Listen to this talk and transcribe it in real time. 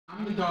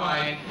I'm the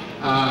guy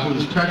who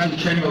was president of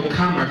the Chamber of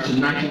Commerce in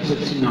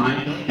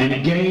 1969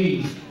 and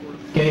gave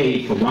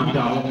for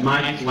 $1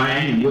 Mike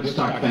Lang and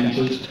Woodstock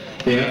Ventures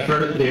their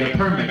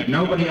permit.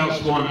 Nobody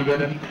else wanted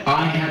it.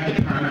 I had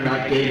the permit.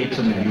 I gave it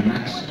to them, and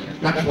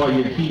that's why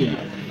you're here.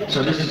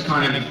 So this is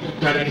kind of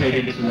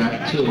dedicated to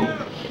that too.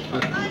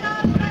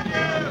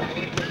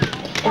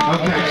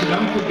 Okay, so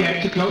don't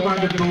forget to go by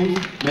the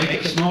booth, make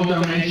a small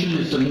donation.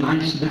 There's some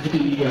nice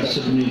nifty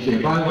souvenirs there.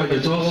 By the way,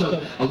 there's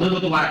also a little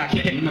black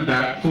kitten,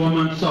 about 4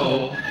 months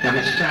old, that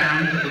was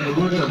found in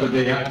the woods over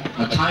there,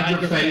 a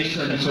tiger face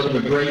and sort of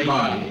a gray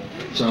body.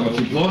 So if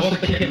you've lost a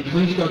kitten,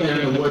 please go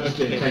down in the woods.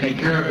 They're taking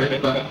care of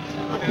it, but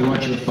we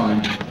want you to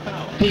find it.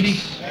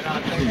 Peace.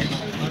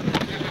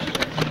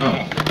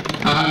 Oh.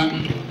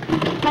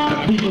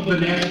 People have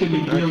been asking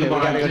me really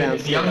why I did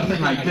it. The other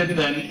thing I did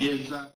then is...